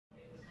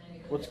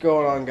What's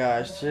going on,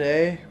 guys?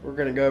 Today we're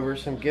gonna go over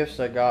some gifts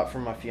I got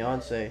from my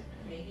fiance.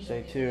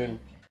 Stay tuned.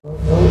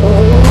 What's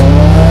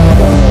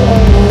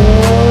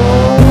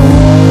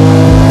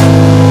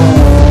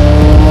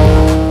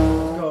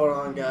going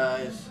on,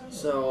 guys?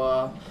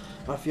 So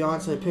my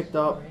fiance picked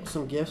up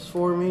some gifts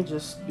for me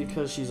just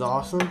because she's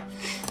awesome,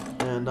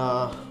 and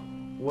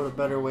what a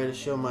better way to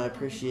show my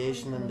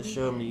appreciation than to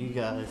show them to you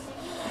guys.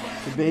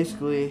 So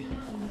basically,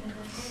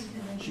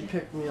 she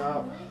picked me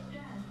up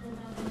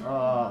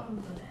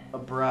a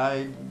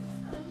bride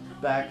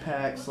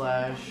backpack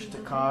slash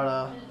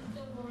TAKATA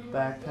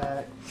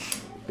backpack.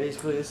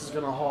 Basically, this is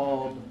gonna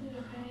hold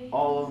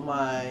all of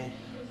my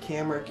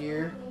camera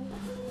gear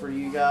for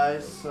you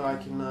guys so I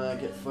can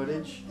get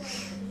footage,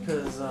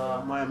 because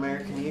my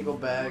American Eagle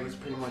bag has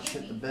pretty much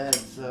hit the bed.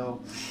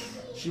 So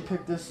she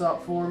picked this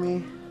up for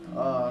me.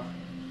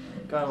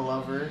 Gotta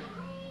love her.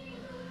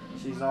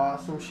 She's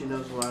awesome. She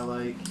knows what I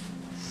like.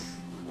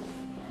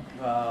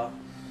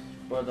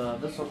 But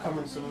this will come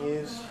in some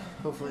use.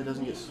 Hopefully it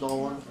doesn't get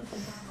stolen.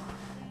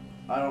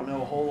 I don't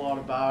know a whole lot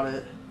about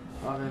it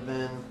other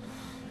than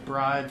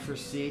bride for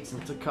seats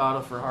and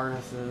TAKATA for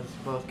harnesses.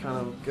 Both kind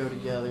of go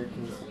together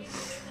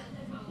because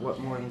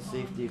what more than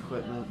safety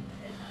equipment?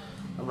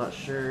 I'm not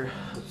sure.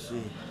 Let's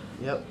see.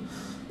 Yep.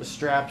 The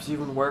straps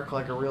even work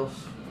like a real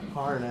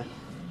harness.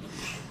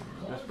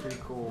 That's pretty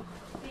cool.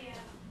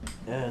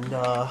 And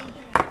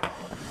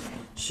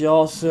she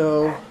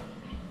also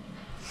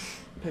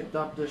picked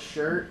up this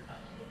shirt,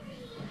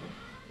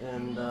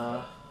 and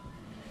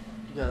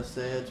gotta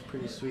say it's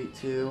pretty sweet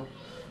too.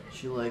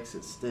 She likes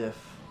it stiff.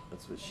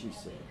 That's what she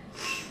said.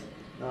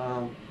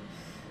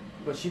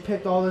 But she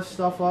picked all this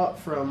stuff up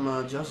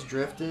from Just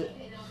Drift It.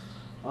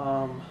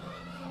 I'll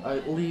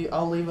leave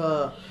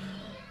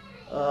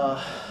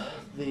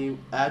the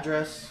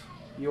address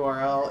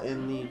URL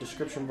in the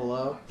description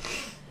below.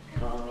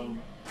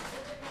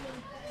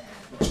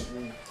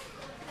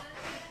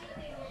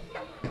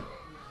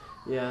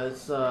 Yeah,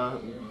 it's a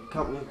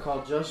company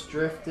called Just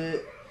Drift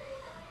It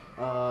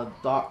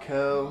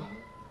 .co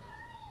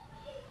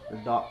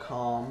or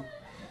 .com,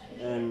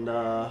 and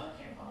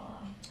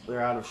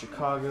they're out of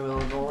Chicago,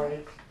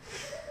 Illinois.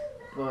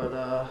 But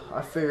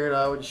I figured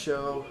I would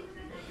show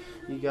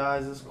you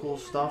guys this cool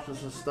stuff.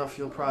 This is stuff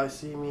you'll probably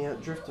see me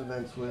at drift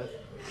events with.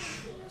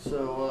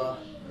 So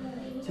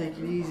take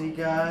it easy,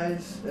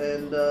 guys,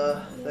 and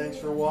thanks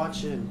for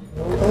watching.